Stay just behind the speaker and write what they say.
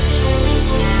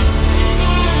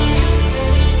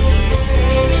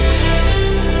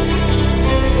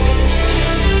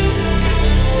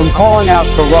from calling out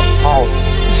corrupt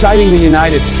politics, citing the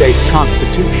United States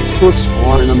Constitution, to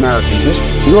exploring American history.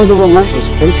 You're the relentless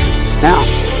patriots. Now,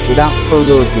 without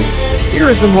further ado, here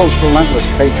is the most relentless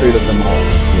patriot of them all,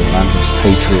 Relentless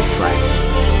Patriot Frank.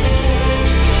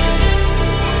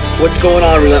 What's going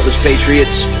on, Relentless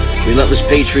Patriots? Relentless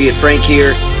Patriot Frank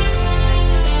here,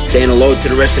 saying hello to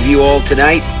the rest of you all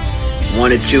tonight.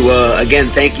 Wanted to, again,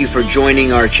 thank you for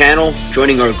joining our channel,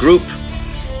 joining our group,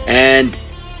 and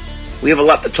we have a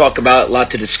lot to talk about, a lot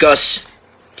to discuss.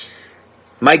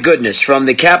 My goodness, from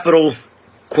the Capitol,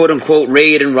 quote-unquote,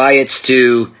 raid and riots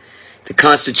to the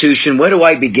Constitution, where do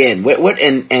I begin?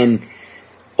 And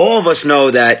all of us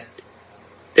know that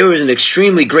there was an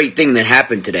extremely great thing that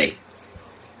happened today.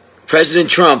 President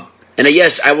Trump, and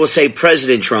yes, I will say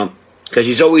President Trump, because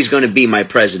he's always going to be my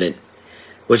president,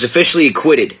 was officially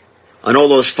acquitted on all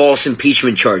those false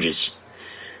impeachment charges.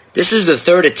 This is the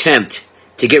third attempt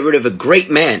to get rid of a great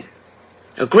man.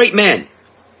 A great man.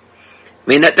 I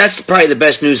mean, that's probably the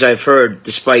best news I've heard,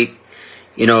 despite,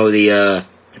 the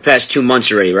past 2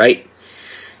 months already, right?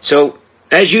 So,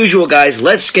 as usual, guys,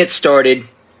 let's get started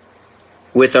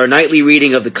with our nightly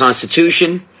reading of the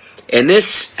Constitution. And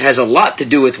this has a lot to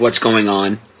do with what's going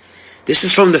on. This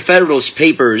is from the Federalist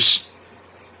Papers,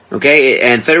 okay,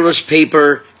 and Federalist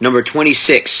Paper number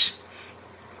 26.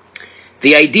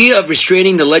 The idea of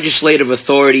restraining the legislative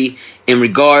authority in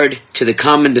regard to the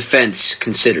common defense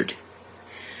considered.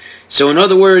 So in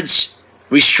other words,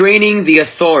 restraining the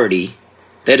authority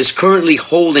that is currently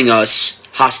holding us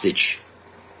hostage.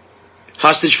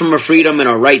 Hostage from our freedom and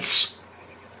our rights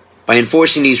by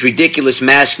enforcing these ridiculous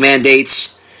mask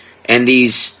mandates and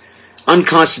these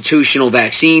unconstitutional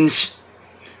vaccines,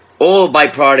 all a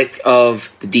byproduct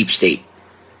of the deep state.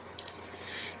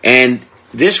 And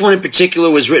this one in particular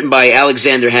was written by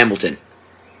Alexander Hamilton.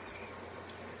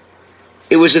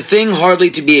 It was a thing hardly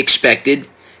to be expected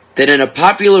that in a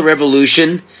popular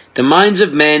revolution, the minds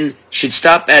of men should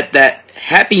stop at that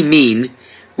happy mean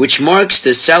which marks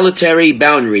the salutary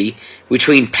boundary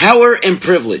between power and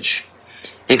privilege,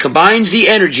 and combines the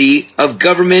energy of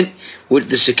government with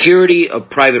the security of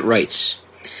private rights.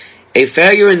 A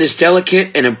failure in this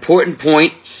delicate and important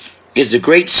point is the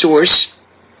great source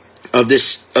of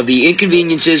the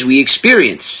inconveniences we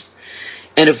experience.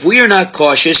 And if we are not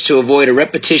cautious to avoid a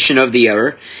repetition of the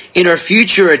error in our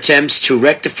future attempts to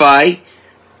rectify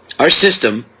our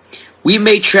system, we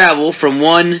may travel from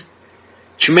one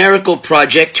chimerical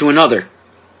project to another.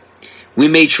 We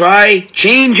may try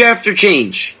change after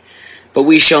change, but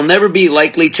we shall never be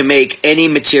likely to make any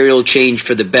material change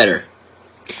for the better.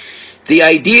 The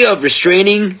idea of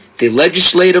restraining the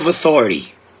legislative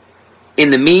authority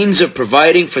in the means of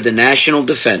providing for the national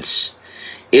defense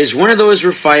is one of those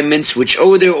refinements which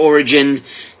owe their origin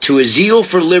to a zeal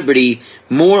for liberty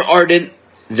more ardent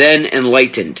than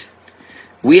enlightened.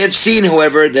 We have seen,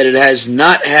 however, that it has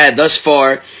not had thus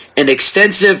far an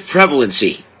extensive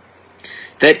prevalency,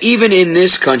 that even in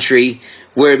this country,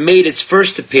 where it made its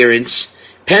first appearance,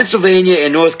 Pennsylvania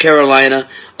and North Carolina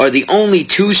are the only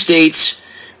two states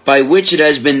by which it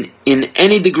has been in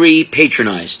any degree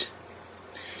patronized,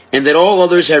 and that all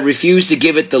others have refused to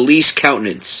give it the least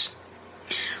countenance.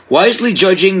 Wisely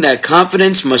judging that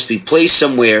confidence must be placed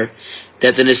somewhere,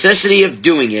 that the necessity of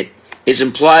doing it is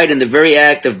implied in the very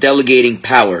act of delegating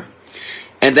power,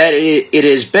 and that it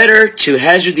is better to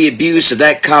hazard the abuse of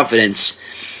that confidence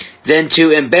than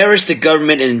to embarrass the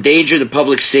government and endanger the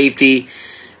public safety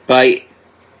by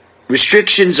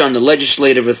restrictions on the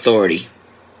legislative authority.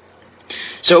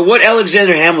 So what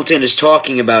Alexander Hamilton is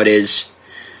talking about is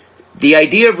the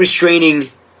idea of restraining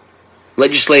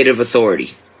legislative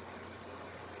authority.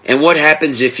 And what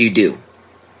happens if you do?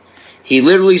 He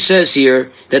literally says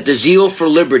here that the zeal for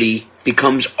liberty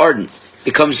becomes ardent,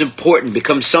 becomes important,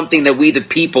 becomes something that we the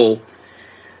people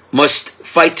must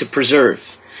fight to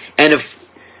preserve. And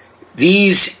if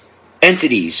these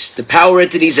entities, the power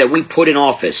entities that we put in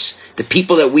office, the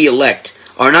people that we elect,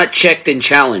 are not checked and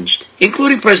challenged,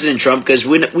 including President Trump, because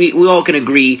we all can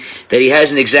agree that he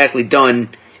hasn't exactly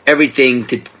done everything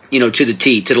to the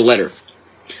T, to the letter.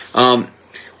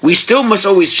 We still must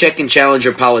always check and challenge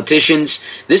our politicians.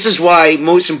 This is why,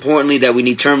 most importantly, that we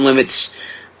need term limits.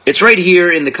 It's right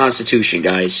here in the Constitution,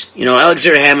 guys.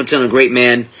 Alexander Hamilton, a great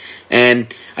man,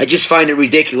 and I just find it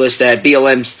ridiculous that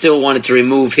BLM still wanted to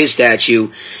remove his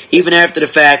statue, even after the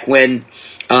fact when,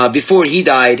 before he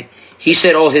died, he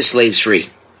set all his slaves free.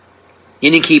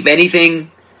 He didn't keep anything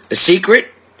a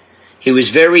secret. He was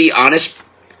very honest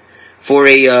for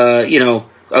a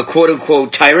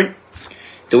quote-unquote tyrant.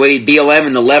 The way BLM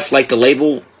and the left like to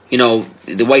label,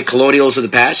 the white colonials of the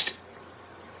past.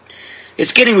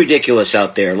 It's getting ridiculous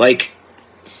out there. Like,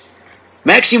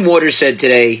 Maxine Waters said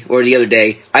today, or the other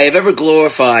day, I have ever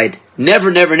glorified,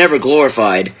 never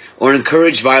glorified, or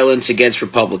encouraged violence against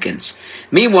Republicans.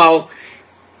 Meanwhile,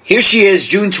 here she is,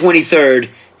 June 23rd,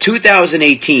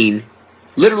 2018,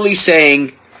 literally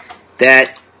saying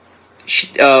that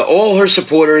all her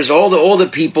supporters, all the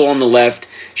people on the left,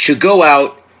 should go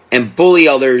out and bully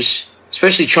others,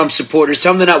 especially Trump supporters,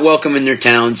 tell them they're not welcome in their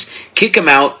towns, kick them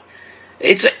out.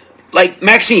 It's like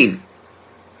Maxine,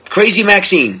 crazy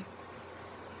Maxine.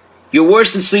 You're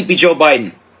worse than Sleepy Joe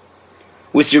Biden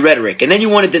with your rhetoric. And then you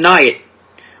want to deny it.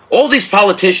 All these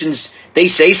politicians, they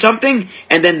say something,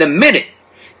 and then the minute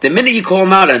you call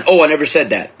them out on, oh, I never said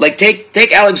that. Like,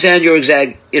 take Alexandria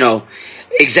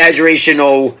Exaggeration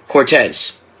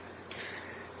Cortez.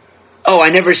 Oh, I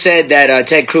never said that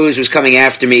Ted Cruz was coming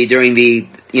after me during the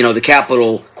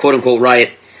Capitol quote-unquote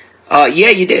riot.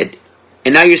 Yeah, you did.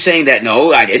 And now you're saying that,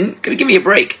 no, I didn't. Give me a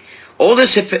break. All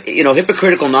this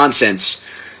hypocritical nonsense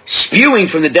spewing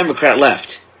from the Democrat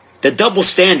left. The double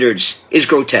standards is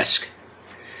grotesque.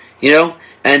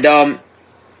 And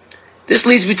this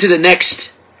leads me to the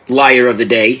next liar of the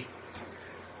day,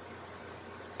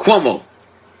 Cuomo.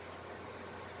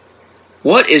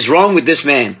 What is wrong with this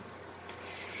man?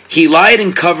 He lied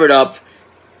and covered up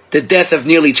the death of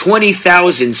nearly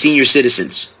 20,000 senior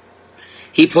citizens.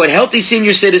 He put healthy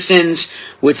senior citizens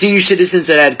with senior citizens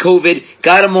that had COVID,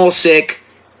 got them all sick,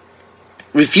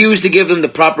 refused to give them the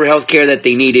proper health care that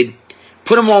they needed,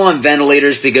 put them all on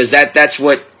ventilators because that's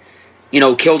what,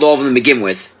 killed all of them to begin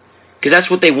with. Because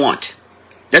that's what they want.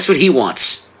 That's what he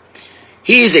wants.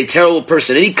 He is a terrible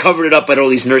person, and he covered it up at all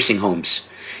these nursing homes.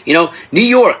 New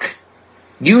York,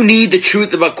 you need the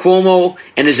truth about Cuomo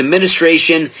and his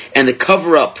administration and the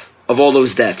cover-up of all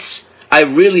those deaths. I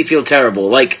really feel terrible.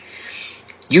 Like,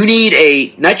 you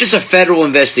need not just a federal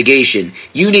investigation,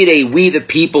 you need a we the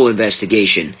people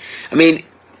investigation. I mean,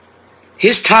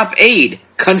 his top aide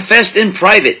confessed in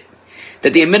private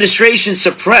that the administration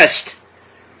suppressed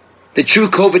the true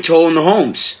COVID toll in the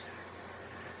homes.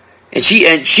 And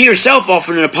she herself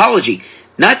offered an apology,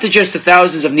 not to just the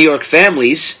thousands of New York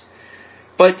families,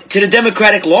 but to the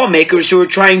Democratic lawmakers who are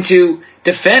trying to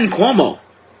defend Cuomo.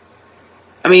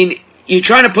 I mean, you're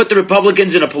trying to put the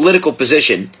Republicans in a political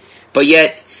position, but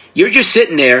yet you're just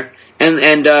sitting there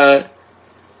and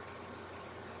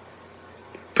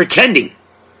pretending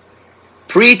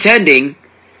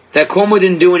that Cuomo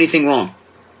didn't do anything wrong.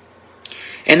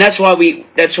 And that's why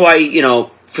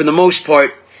for the most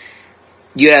part,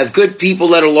 you have good people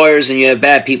that are lawyers and you have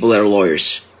bad people that are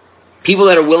lawyers. People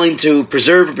that are willing to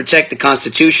preserve and protect the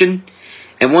Constitution,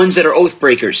 and ones that are oath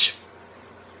breakers.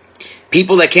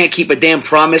 People that can't keep a damn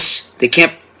promise. They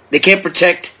can't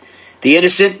protect the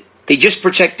innocent. They just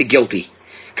protect the guilty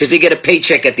because they get a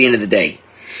paycheck at the end of the day.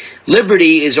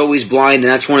 Liberty is always blind,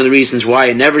 and that's one of the reasons why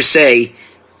I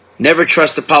never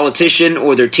trust a politician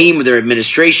or their team or their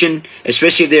administration,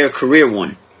 especially if they're a career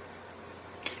one.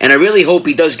 And I really hope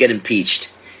he does get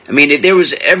impeached. I mean, if there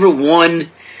was ever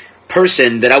one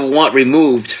person that I would want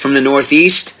removed from the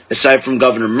Northeast, aside from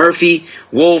Governor Murphy,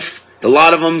 Wolf, the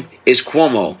lot of them, is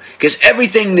Cuomo. Because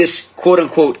everything this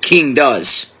quote-unquote king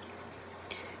does,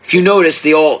 if you notice,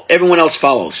 everyone else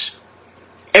follows.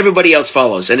 Everybody else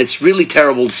follows. And it's really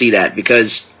terrible to see that,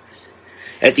 because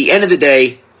at the end of the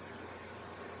day,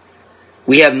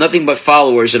 we have nothing but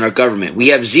followers in our government. We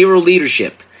have zero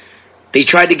leadership. They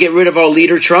tried to get rid of our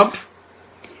leader, Trump,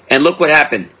 and look what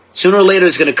happened. Sooner or later,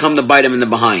 it's going to come to bite him in the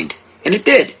behind. And it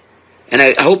did. And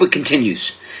I hope it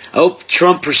continues. I hope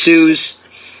Trump pursues.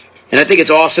 And I think it's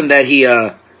awesome that he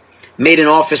made an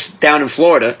office down in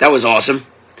Florida. That was awesome.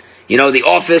 The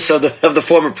office of the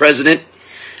former president.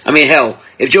 I mean, hell,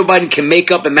 if Joe Biden can make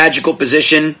up a magical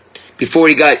position before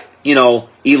he got,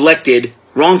 elected,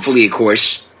 wrongfully, of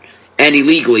course, and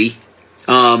illegally,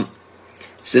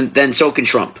 then so can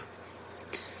Trump.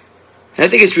 And I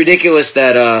think it's ridiculous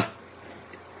that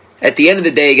at the end of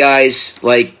the day, guys,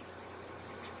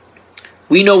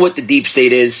 we know what the deep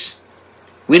state is.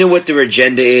 We know what their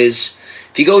agenda is.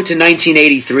 If you go to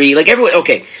 1983,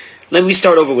 okay, let me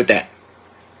start over with that.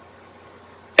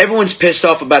 Everyone's pissed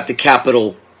off about the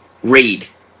Capitol raid.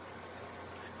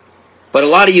 But a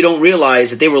lot of you don't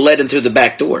realize that they were led in through the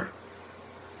back door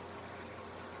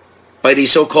by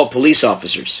these so-called police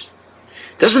officers.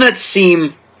 Doesn't that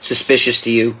seem suspicious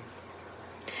to you?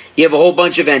 You have a whole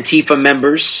bunch of Antifa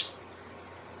members.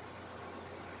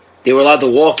 They were allowed to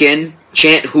walk in,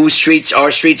 chant "Whose streets? Our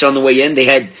streets" on the way in. They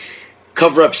had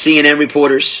cover-up CNN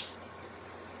reporters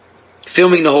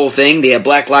filming the whole thing. They had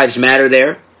Black Lives Matter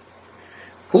there.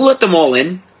 Who let them all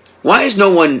in? Why is no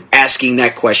one asking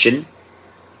that question?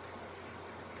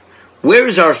 Where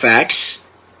is our facts?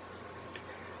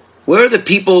 Where are the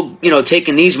people,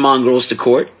 taking these mongrels to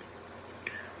court?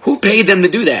 Who paid them to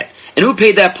do that? And who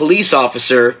paid that police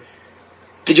officer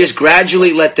to just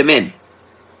gradually let them in?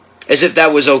 As if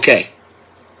that was okay.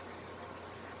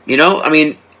 On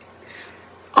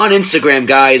Instagram,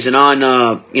 guys, and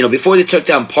on, before they took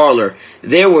down Parler,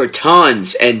 there were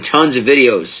tons and tons of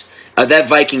videos of that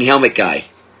Viking helmet guy.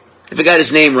 I forgot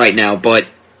his name right now, but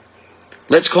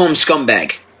let's call him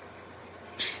Scumbag.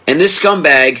 And this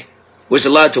scumbag was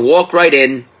allowed to walk right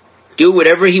in, do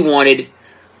whatever he wanted,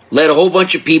 let a whole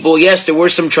bunch of people, yes, there were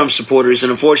some Trump supporters, and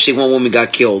unfortunately one woman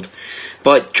got killed,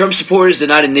 but Trump supporters did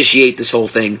not initiate this whole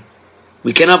thing.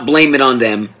 We cannot blame it on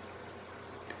them.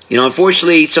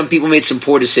 Unfortunately, some people made some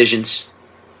poor decisions.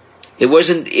 It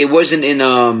wasn't in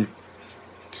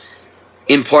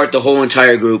part the whole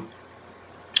entire group.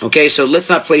 Okay, so let's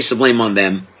not place the blame on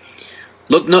them.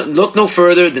 Look no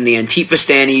further than the Antifa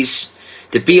stannies,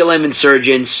 the BLM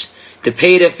insurgents, the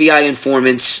paid FBI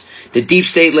informants, the deep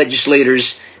state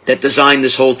legislators that designed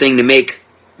this whole thing to make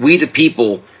we the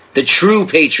people, the true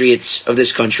patriots of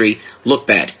this country, look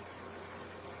bad.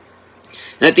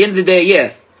 And at the end of the day,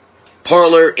 yeah,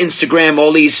 Parler, Instagram,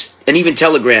 all these, and even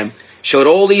Telegram, showed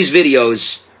all these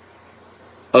videos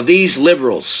of these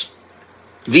liberals,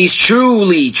 these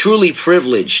truly, truly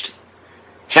privileged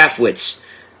halfwits,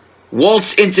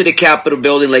 waltz into the Capitol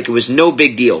building like it was no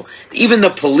big deal. Even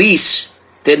the police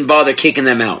didn't bother kicking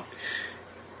them out.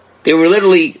 They were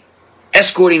literally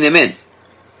escorting them in.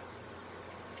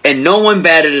 And no one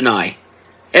batted an eye.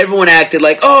 Everyone acted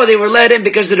like, oh, they were let in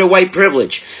because of their white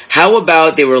privilege. How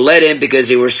about they were let in because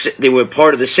they were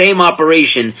part of the same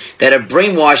operation that have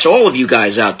brainwashed all of you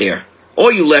guys out there?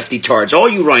 All you lefty tards, all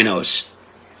you rhinos.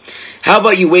 How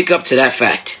about you wake up to that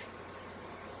fact?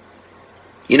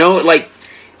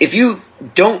 If you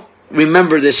don't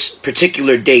remember this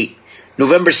particular date,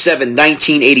 November 7,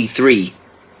 1983,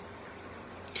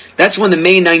 that's when the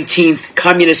May 19th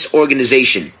Communist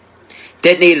Organization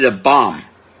detonated a bomb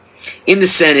in the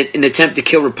Senate in an attempt to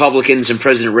kill Republicans and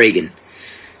President Reagan.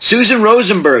 Susan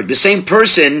Rosenberg, the same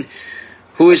person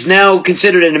who is now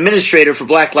considered an administrator for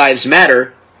Black Lives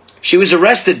Matter, she was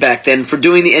arrested back then for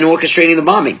doing and orchestrating the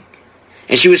bombing.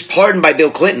 And she was pardoned by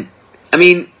Bill Clinton.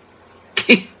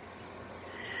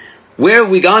 Where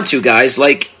have we gone to, guys?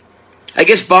 I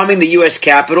guess bombing the U.S.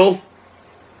 Capitol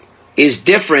is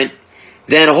different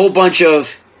than a whole bunch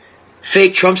of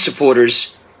fake Trump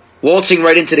supporters waltzing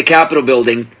right into the Capitol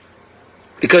building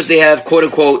because they have,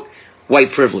 quote-unquote, white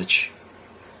privilege.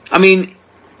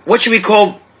 What should we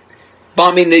call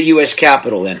bombing the U.S.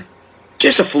 Capitol then?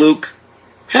 Just a fluke.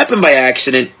 Happened by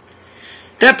accident.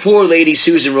 That poor lady,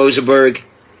 Susan Rosenberg,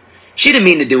 she didn't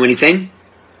mean to do anything.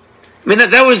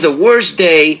 That was the worst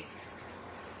day,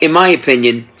 in my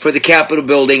opinion, for the Capitol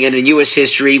building and in U.S.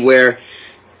 history where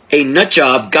a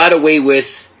nutjob got away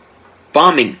with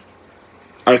bombing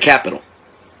our Capitol.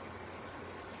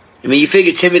 You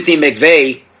figure Timothy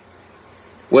McVeigh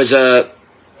was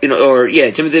Timothy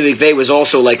McVeigh was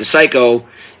also like a psycho,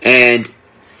 and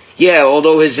yeah,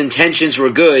 although his intentions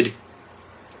were good,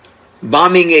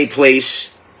 bombing a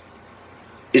place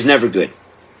is never good.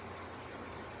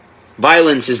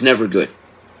 Violence is never good.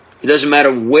 It doesn't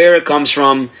matter where it comes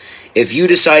from. If you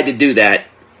decide to do that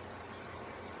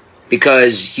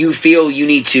because you feel you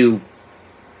need to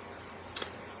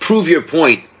prove your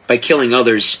point by killing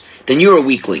others, then you're a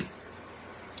weakling.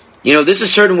 There's a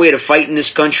certain way to fight in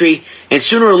this country, and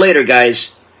sooner or later,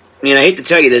 guys, I hate to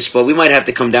tell you this, but we might have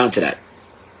to come down to that.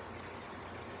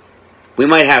 We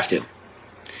might have to.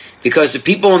 Because the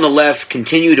people on the left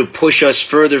continue to push us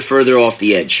further off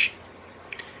the edge.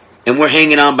 And we're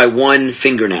hanging on by one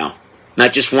finger now.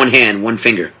 Not just one hand, one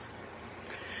finger.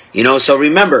 So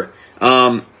remember,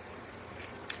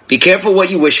 be careful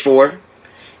what you wish for.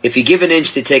 If you give an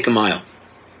inch, they take a mile.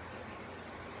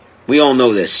 We all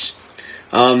know this.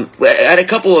 I had a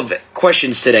couple of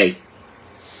questions today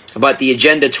about the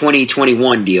Agenda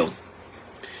 2021 deal.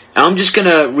 I'm just going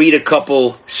to read a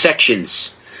couple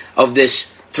sections of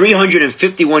this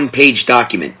 351-page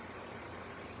document.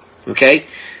 Okay?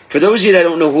 For those of you that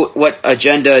don't know what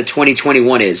Agenda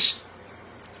 2021 is,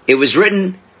 it was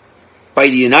written by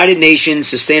the United Nations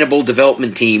Sustainable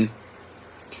Development Team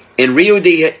in Rio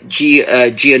de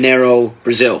Janeiro,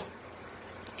 Brazil.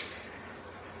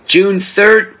 June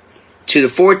 3rd to the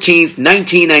 14th,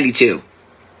 1992.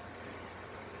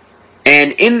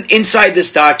 And inside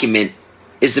this document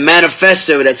is the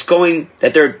manifesto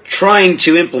that they're trying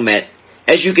to implement.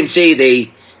 As you can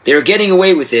see, they're getting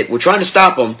away with it. We're trying to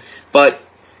stop them, but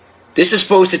this is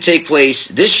supposed to take place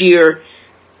this year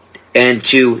and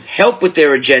to help with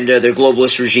their agenda, their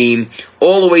globalist regime,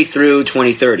 all the way through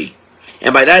 2030.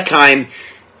 And by that time,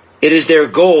 it is their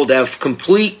goal to have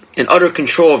complete and utter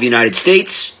control of the United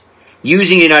States,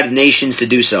 using the United Nations to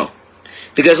do so.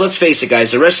 Because let's face it,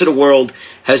 guys, the rest of the world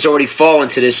has already fallen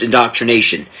to this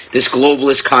indoctrination, this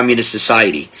globalist communist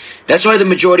society. That's why the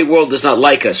majority world does not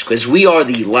like us, because we are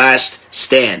the last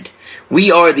stand. We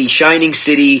are the shining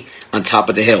city on top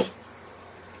of the hill.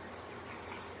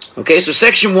 Okay, so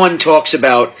Section 1 talks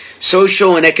about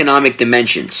social and economic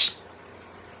dimensions.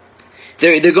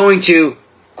 They're going to,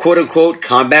 quote-unquote,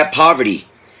 combat poverty,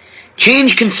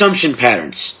 change consumption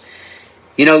patterns.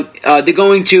 They're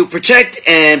going to protect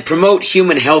and promote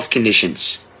human health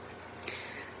conditions.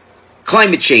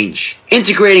 Climate change,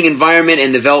 integrating environment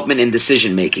and development in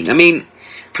decision making.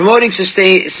 Promoting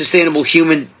sustainable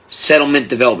human settlement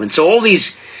development. So all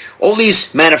these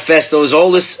manifestos,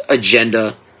 all this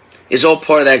agenda is all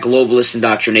part of that globalist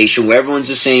indoctrination where everyone's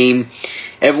the same.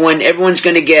 Everyone's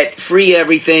going to get free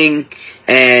everything,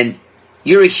 and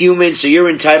you're a human, so you're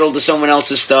entitled to someone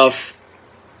else's stuff.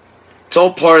 It's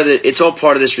all part of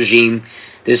this regime,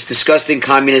 this disgusting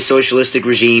communist socialistic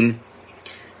regime.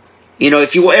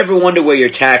 If you ever wonder where your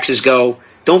taxes go,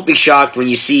 don't be shocked when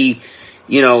you see,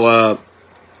 some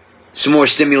more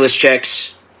stimulus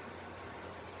checks.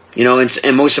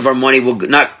 And most of our money will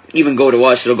not even go to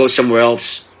us; it'll go somewhere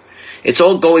else. It's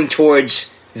all going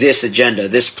towards this agenda,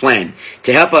 this plan,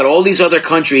 to help out all these other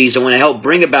countries that want to help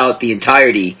bring about the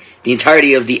entirety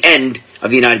of the end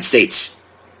of the United States.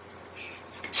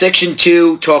 Section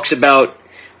 2 talks about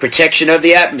protection of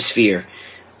the atmosphere,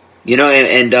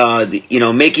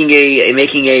 making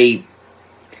a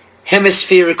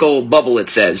hemispherical bubble, it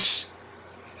says,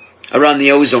 around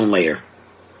the ozone layer.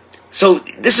 So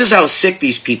this is how sick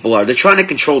these people are. They're trying to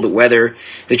control the weather.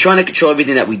 They're trying to control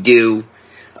everything that we do.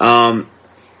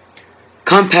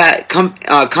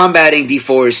 Combating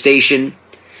deforestation.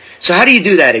 So how do you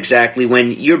do that exactly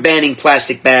when you're banning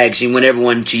plastic bags and you want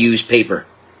everyone to use paper?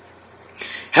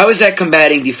 How is that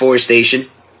combating deforestation?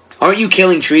 Aren't you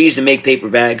killing trees to make paper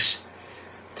bags?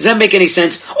 Does that make any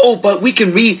sense? Oh, but we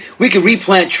can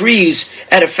replant trees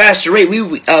at a faster rate.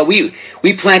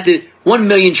 We planted 1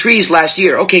 million trees last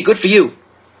year. Okay, good for you.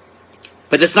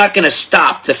 But that's not going to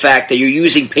stop the fact that you're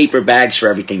using paper bags for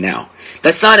everything now.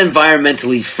 That's not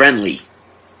environmentally friendly.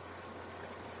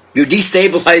 You're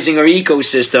destabilizing our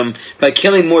ecosystem by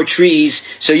killing more trees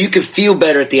so you can feel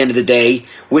better at the end of the day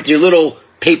with your little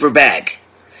paper bag.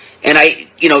 And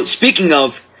speaking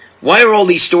of, why are all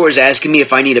these stores asking me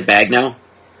if I need a bag now?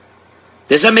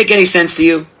 Does that make any sense to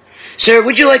you? Sir,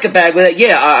 would you like a bag with it?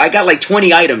 Yeah, I got like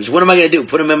 20 items. What am I going to do?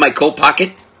 Put them in my coat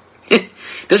pocket?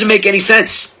 Doesn't make any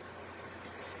sense.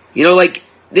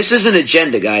 This is an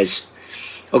agenda, guys.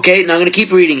 Okay, now I'm going to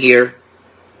keep reading here.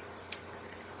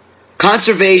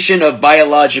 Conservation of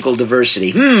biological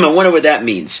diversity. I wonder what that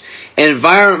means.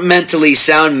 Environmentally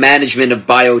sound management of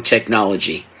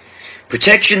biotechnology.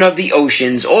 Protection of the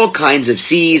oceans, all kinds of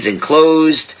seas,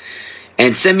 enclosed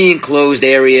and semi-enclosed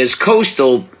areas,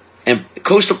 coastal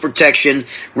protection,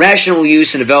 rational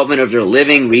use and development of their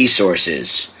living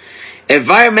resources.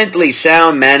 Environmentally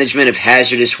sound management of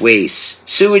hazardous waste,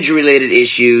 sewage-related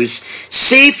issues,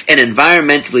 safe and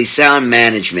environmentally sound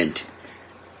management.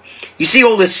 You see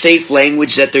all this safe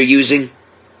language that they're using?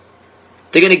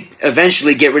 They're going to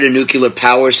eventually get rid of nuclear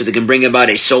power so they can bring about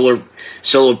a solar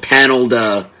paneled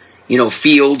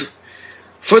field.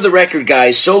 For the record,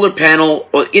 guys, solar panel,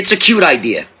 well, it's a cute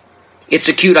idea. It's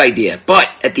a cute idea. But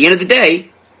at the end of the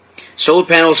day, solar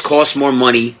panels cost more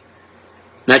money,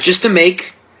 not just to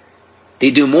make. They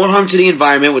do more harm to the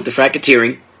environment with the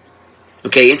fracketeering,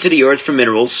 into the earth for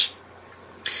minerals.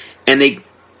 And they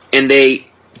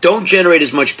don't generate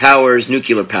as much power as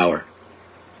nuclear power.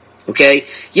 Okay?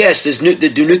 Yes,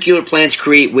 do nuclear plants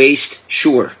create waste?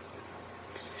 Sure.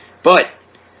 But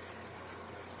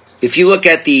if you look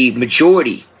at the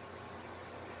majority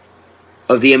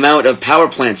of the amount of power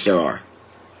plants there are,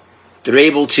 they're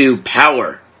able to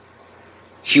power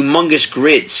humongous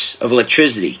grids of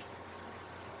electricity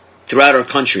throughout our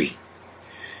country.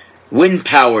 Wind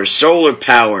power, solar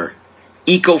power,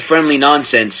 eco-friendly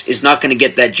nonsense is not going to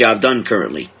get that job done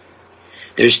currently.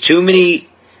 There's too many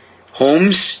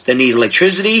homes that need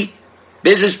electricity,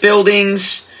 business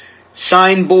buildings,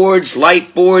 signboards,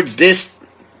 light boards, this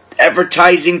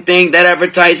advertising thing, that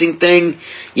advertising thing.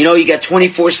 You got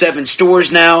 24/7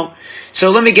 stores now. So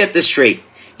let me get this straight.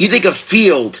 You think a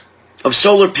field of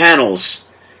solar panels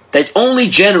that only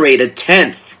generate a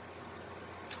tenth,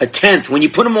 when you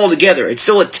put them all together, it's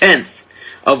still a tenth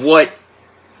of what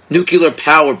nuclear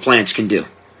power plants can do.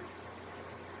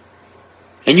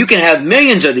 And you can have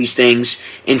millions of these things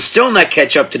and still not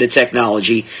catch up to the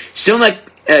technology, still not,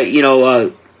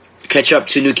 catch up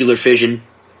to nuclear fission.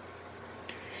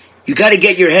 You got to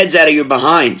get your heads out of your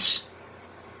behinds.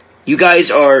 You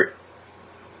guys are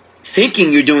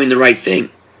thinking you're doing the right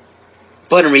thing.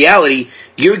 But in reality,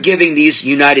 you're giving these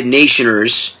United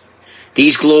Nationers,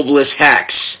 these globalist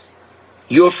hacks,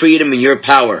 your freedom and your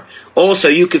power. Also,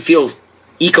 you could feel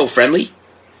eco-friendly?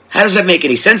 How does that make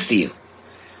any sense to you?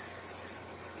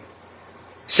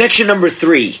 Section number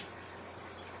 3.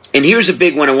 And here's a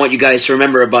big one I want you guys to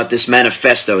remember about this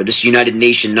manifesto, this United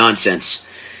Nation nonsense.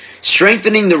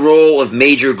 Strengthening the role of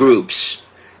major groups,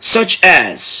 such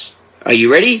as, are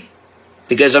you ready?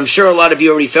 Because I'm sure a lot of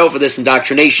you already fell for this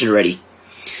indoctrination already.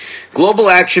 Global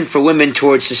action for women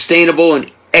towards sustainable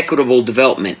and equitable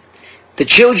development. The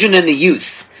children and the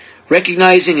youth,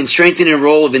 recognizing and strengthening the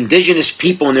role of indigenous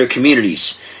people in their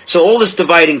communities. So all this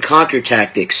divide and conquer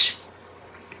tactics.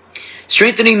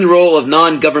 Strengthening the role of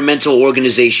non-governmental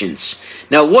organizations.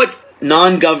 Now, what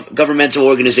non-governmental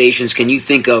organizations can you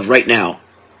think of right now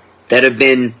that have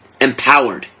been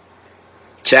empowered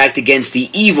to act against the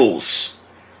evils,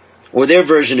 or their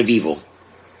version of evil?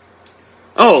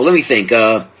 Oh, let me think.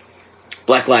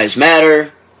 Black Lives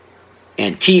Matter,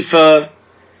 Antifa,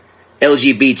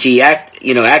 LGBT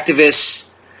activists,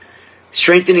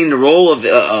 strengthening the role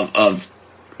of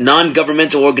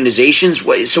non-governmental organizations.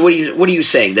 So what are you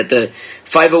saying? That the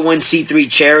 501c3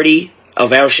 charity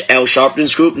of Al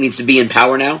Sharpton's group needs to be in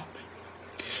power now?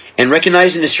 And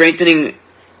recognizing and strengthening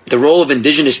the role of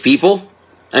indigenous people?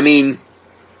 I mean,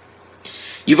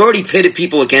 you've already pitted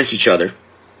people against each other.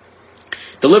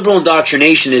 The liberal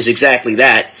indoctrination is exactly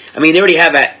that. I mean, they already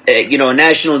have a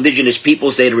National Indigenous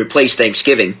Peoples Day to replace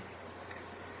Thanksgiving.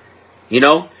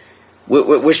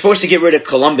 We're supposed to get rid of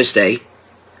Columbus Day.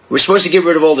 We're supposed to get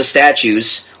rid of all the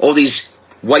statues, all these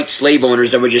white slave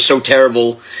owners that were just so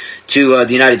terrible to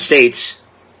the United States.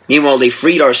 Meanwhile, they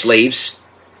freed our slaves.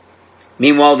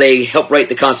 Meanwhile, they helped write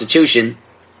the Constitution.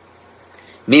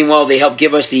 Meanwhile, they helped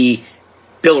give us the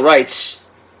Bill of Rights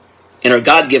and our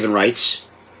God-given rights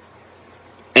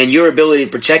and your ability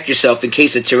to protect yourself in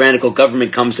case a tyrannical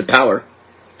government comes to power,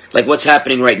 like what's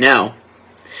happening right now.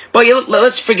 But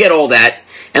let's forget all that,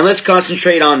 and let's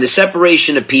concentrate on the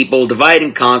separation of people, divide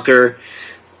and conquer.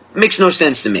 Makes no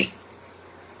sense to me.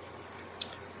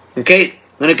 Okay,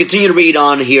 I'm going to continue to read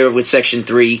on here with Section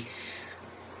 3.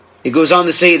 It goes on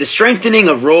to say the strengthening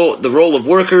of the role of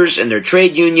workers and their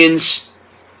trade unions,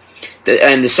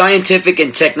 and the scientific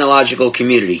and technological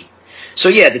community. So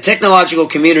yeah, the technological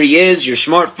community is your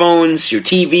smartphones, your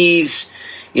TVs,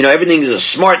 everything is a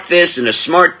smart this and a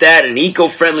smart that and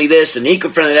eco-friendly this and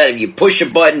eco-friendly that. If you push a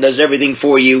button, does everything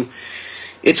for you.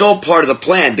 It's all part of the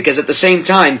plan, because at the same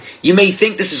time, you may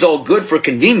think this is all good for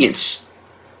convenience,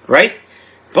 right?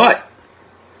 But,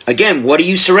 again, what are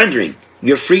you surrendering?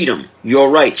 Your freedom,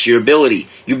 your rights, your ability.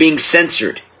 You're being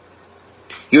censored.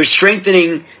 You're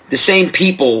strengthening the same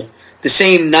people, the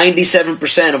same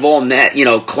 97% of all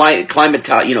climate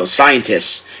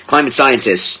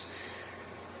scientists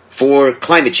for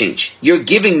climate change. You're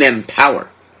giving them power.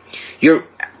 You're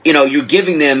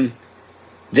giving them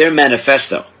their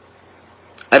manifesto.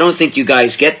 I don't think you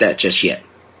guys get that just yet.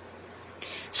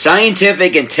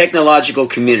 Scientific and technological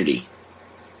community.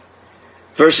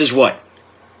 Versus what?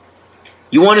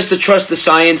 You want us to trust the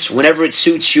science whenever it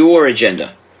suits your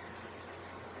agenda.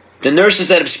 The nurses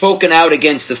that have spoken out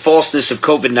against the falseness of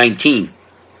COVID-19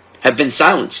 have been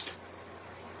silenced.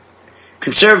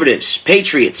 Conservatives,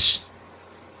 patriots,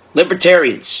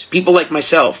 libertarians, people like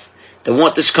myself that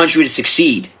want this country to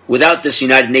succeed without this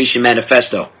United Nations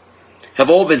manifesto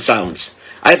have all been silenced.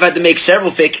 I've had to make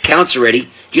several fake accounts already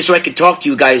just so I can talk to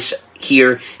you guys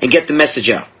here and get the message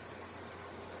out.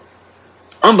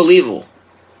 Unbelievable.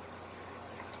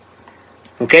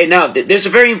 Okay, now there's a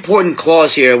very important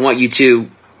clause here I want you to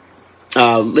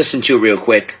listen to real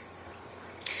quick.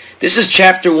 This is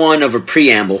chapter 1 of a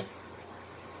preamble.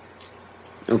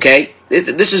 Okay?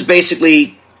 This is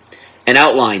basically an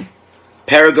outline,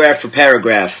 paragraph for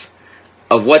paragraph,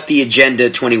 of what the Agenda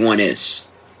 21 is,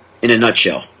 in a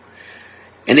nutshell.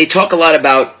 And they talk a lot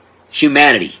about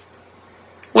humanity.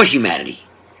 What humanity?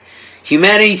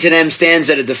 Humanity to them stands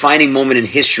at a defining moment in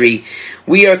history.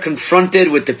 We are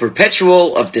confronted with the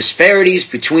perpetual of disparities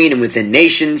between and within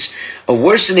nations, a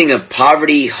worsening of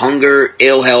poverty, hunger,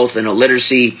 ill health, and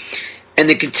illiteracy, and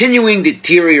the continuing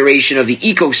deterioration of the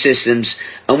ecosystems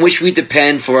on which we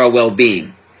depend for our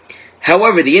well-being.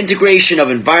 However, the integration of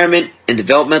environment and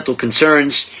developmental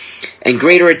concerns and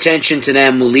greater attention to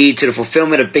them will lead to the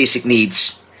fulfillment of basic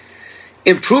needs.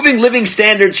 Improving living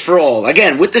standards for all.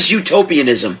 Again, with this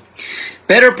utopianism.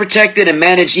 Better protected and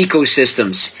managed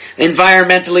ecosystems.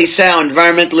 Environmentally sound,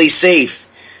 environmentally safe.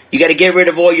 You got to get rid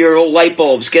of all your old light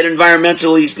bulbs. Get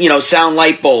environmentally, sound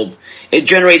light bulb. It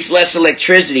generates less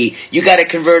electricity. You got to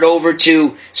convert over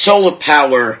to solar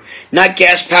power, not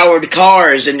gas-powered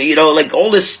cars, and, like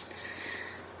all this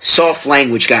soft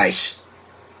language, guys.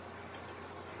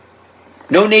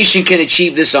 No nation can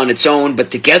achieve this on its own,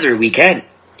 but together we can.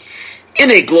 In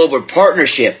a global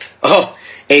partnership.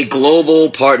 A global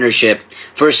partnership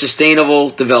for sustainable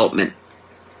development.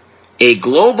 A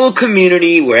global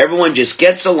community where everyone just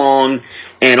gets along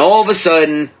and all of a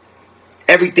sudden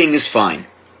everything is fine.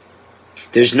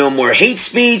 There's no more hate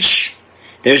speech.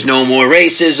 There's no more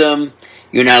racism.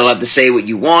 You're not allowed to say what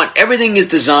you want. Everything is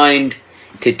designed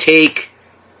to take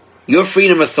your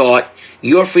freedom of thought,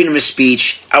 your freedom of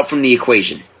speech out from the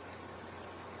equation.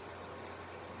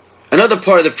 Another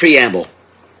part of the preamble.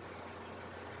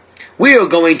 We are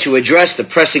going to address the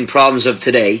pressing problems of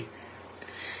today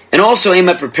and also aim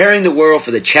at preparing the world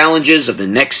for the challenges of the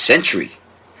next century.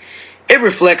 It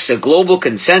reflects a global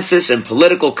consensus and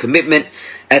political commitment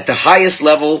at the highest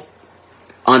level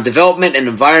on development and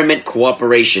environment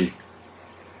cooperation.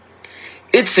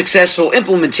 Its successful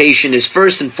implementation is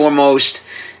first and foremost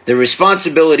the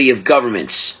responsibility of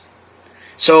governments.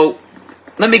 So,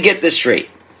 let me get this straight.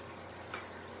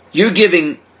 You're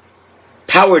giving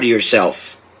power to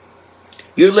yourself.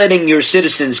 You're letting your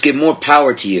citizens give more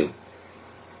power to you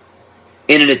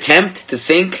in an attempt to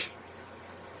think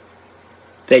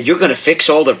that you're going to fix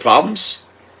all their problems?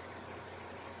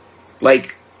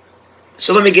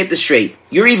 So let me get this straight.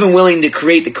 You're even willing to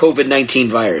create the COVID-19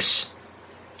 virus.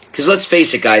 Because let's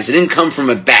face it, guys, it didn't come from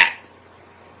a bat.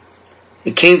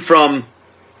 It came from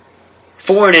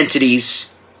foreign entities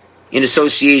in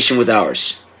association with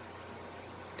ours.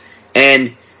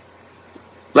 And,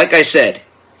 like I said,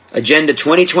 Agenda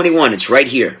 2021, it's right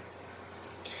here.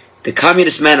 The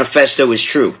Communist Manifesto is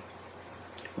true.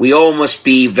 We all must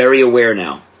be very aware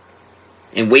now.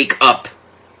 And wake up.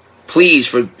 Please,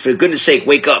 for goodness sake,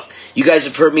 wake up. You guys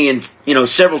have heard me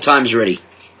several times already.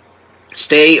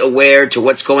 Stay aware to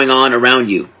what's going on around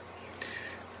you.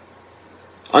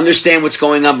 Understand what's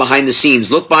going on behind the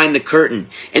scenes. Look behind the curtain.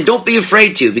 And don't be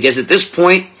afraid to, because at this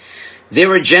point,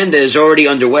 their agenda is already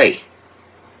underway.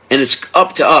 And it's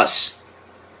up to us,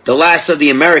 the last of the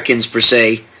Americans per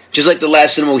se, just like the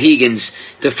last of the Mohegans,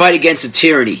 to fight against the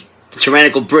tyranny, the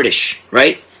tyrannical British,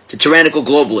 right? The tyrannical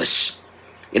globalists.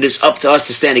 It is up to us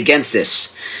to stand against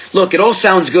this. Look, it all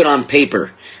sounds good on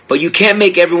paper, but you can't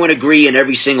make everyone agree in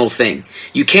every single thing.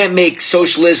 You can't make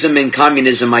socialism and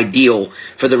communism ideal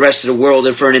for the rest of the world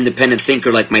and for an independent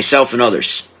thinker like myself and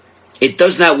others. It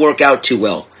does not work out too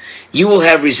well. You will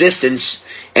have resistance,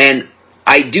 and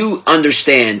I do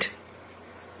understand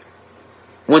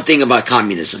one thing about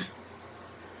communism.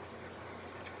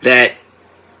 And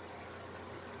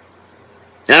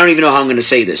I don't even know how I'm going to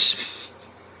say this,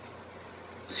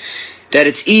 that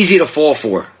it's easy to fall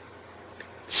for.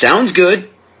 It sounds good,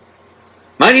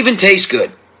 might even taste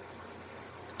good,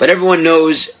 but everyone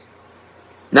knows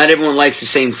not everyone likes the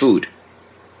same food.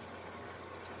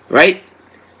 Right?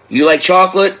 You like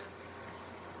chocolate?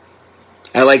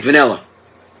 I like vanilla.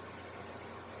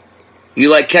 You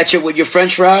like ketchup with your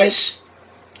French fries?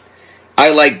 I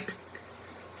like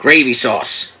gravy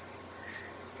sauce.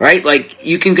 Right?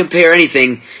 You can compare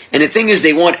anything. And the thing is,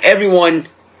 they want everyone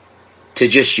to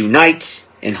just unite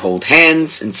and hold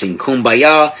hands and sing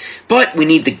Kumbaya. But we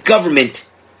need the government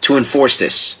to enforce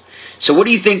this. So what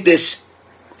do you think this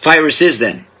virus is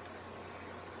then?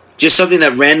 Just something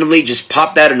that randomly just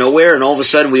popped out of nowhere and all of a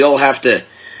sudden we all have to,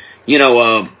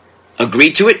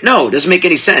 agree to it? No, it doesn't make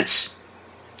any sense.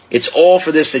 It's all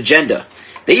for this agenda.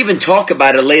 They even talk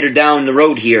about it later down the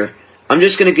road here. I'm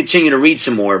just going to continue to read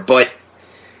some more, but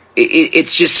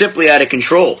it's just simply out of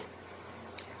control.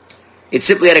 It's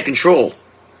simply out of control.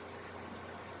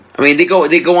 I mean, they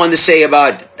go on to say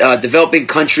about developing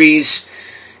countries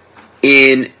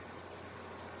in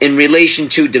relation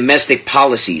to domestic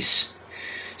policies.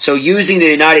 So using the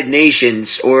United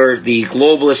Nations or the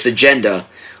globalist agenda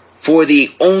for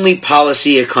the only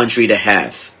policy a country to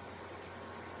have.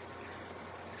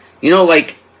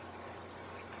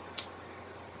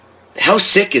 How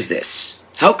sick is this?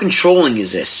 How controlling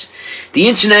is this? The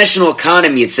international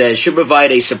economy, it says, should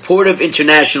provide a supportive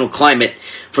international climate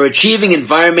for achieving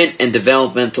environment and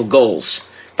developmental goals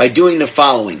by doing the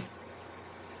following.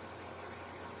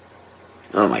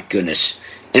 Oh my goodness.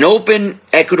 An open,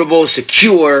 equitable,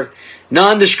 secure,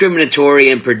 non-discriminatory,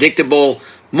 and predictable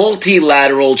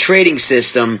multilateral trading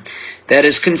system that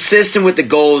is consistent with the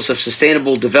goals of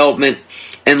sustainable development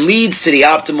and leads to the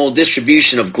optimal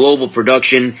distribution of global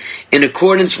production in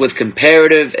accordance with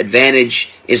comparative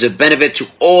advantage is of benefit to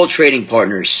all trading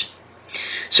partners.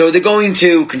 So they're going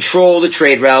to control the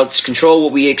trade routes, control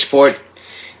what we export,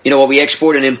 what we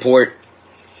export and import,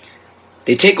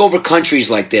 They take over countries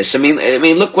like this. I mean,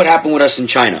 look what happened with us in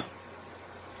China.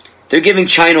 They're giving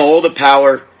China all the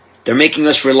power. They're making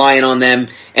us reliant on them.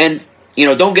 And,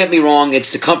 don't get me wrong,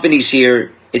 it's the companies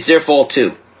here. It's their fault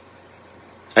too.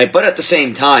 Right? But at the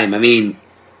same time,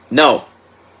 no.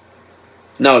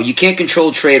 No, you can't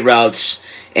control trade routes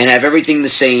and have everything the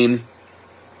same.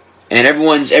 And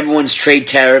everyone's trade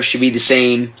tariff should be the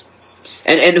same.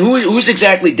 And who's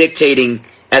exactly dictating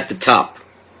at the top?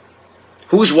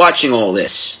 Who's watching all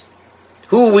this?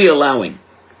 Who are we allowing?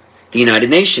 The United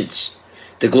Nations,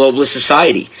 the globalist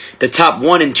society, the top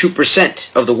 1% and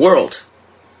 2% of the world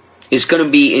is going to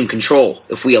be in control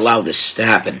if we allow this to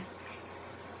happen.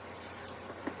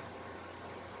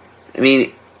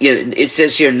 It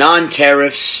says here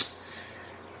non-tariffs,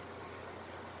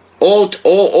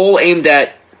 all aimed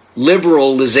at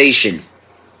liberalization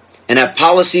and have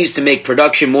policies to make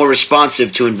production more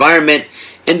responsive to environment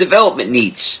and development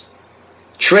needs.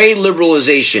 Trade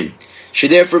liberalization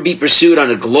should therefore be pursued on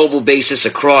a global basis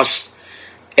across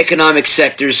economic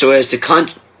sectors so as to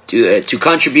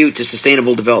contribute to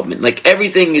sustainable development. Like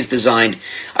everything is designed.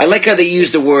 I like how they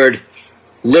use the word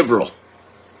liberal.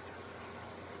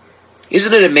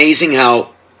 Isn't it amazing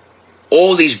how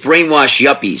all these brainwashed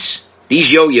yuppies,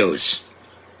 these yo-yos,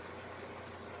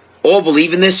 all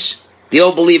believe in this? They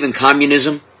all believe in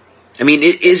communism.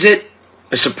 Is it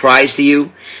a surprise to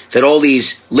you that all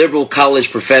these liberal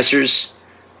college professors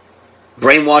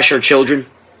brainwash our children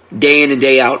day in and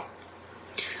day out?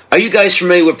 Are you guys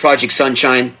familiar with Project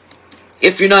Sunshine?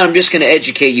 If you're not, I'm just going to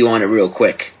educate you on it real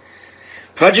quick.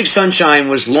 Project Sunshine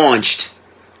was launched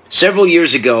several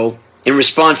years ago in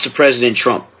response to President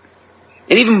Trump.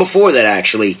 And even before that,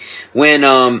 actually, when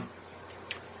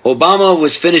Obama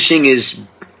was finishing his,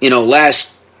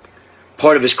 last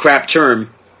part of his crap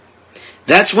term,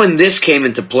 that's when this came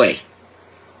into play.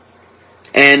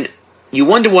 And you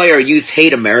wonder why our youth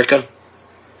hate America?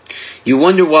 You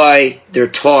wonder why they're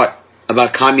taught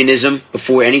about communism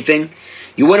before anything?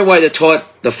 You wonder why they're taught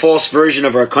the false version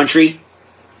of our country?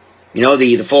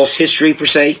 The false history, per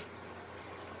se?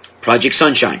 Project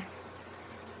Sunshine.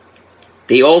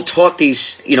 They all taught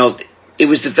these, it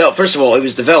was developed, first of all, it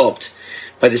was developed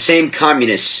by the same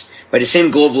communists, by the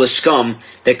same globalist scum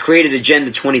that created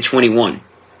Agenda 2021.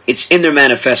 It's in their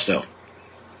manifesto.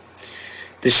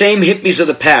 The same hippies of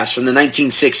the past from the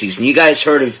 1960s. And you guys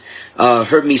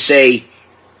heard me say,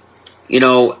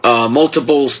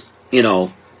 multiple,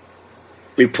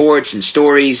 reports and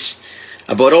stories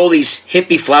about all these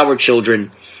hippie flower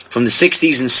children from the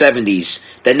 60s and 70s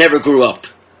that never grew up.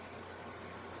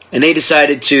 And they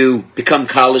decided to become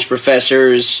college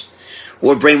professors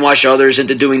or brainwash others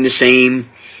into doing the same.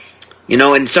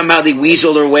 And somehow they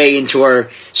weasel their way into our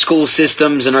school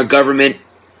systems and our government.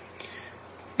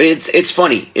 But it's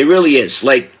funny. It really is.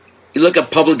 Like, you look at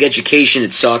public education,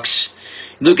 it sucks.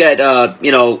 You look at,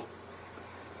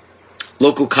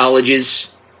 local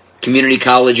colleges, community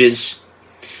colleges.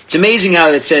 It's amazing how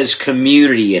it says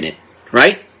community in it,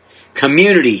 right?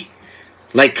 Community.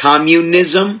 Like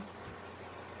communism,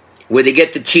 where they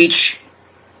get to teach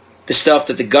the stuff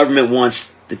that the government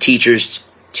wants the teachers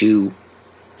to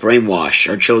brainwash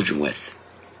our children with.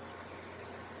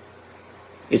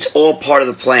 It's all part of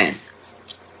the plan.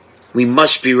 We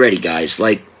must be ready, guys.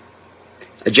 Like,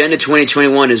 Agenda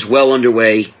 2021 is well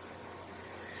underway.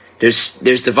 There's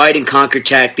divide and conquer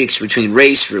tactics between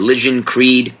race, religion,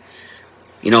 creed,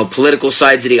 political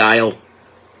sides of the aisle.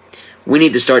 We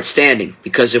need to start standing,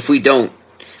 because if we don't,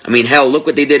 hell, look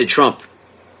what they did to Trump.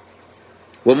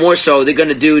 What more so they're going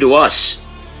to do to us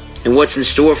and what's in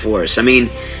store for us.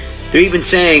 They're even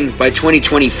saying by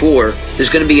 2024 there's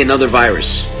going to be another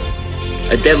virus,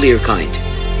 a deadlier kind,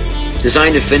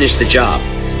 designed to finish the job.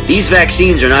 These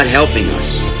vaccines are not helping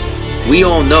us. We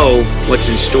all know what's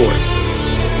in store.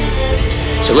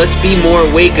 So let's be more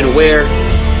awake and aware.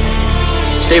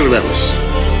 Stay relentless.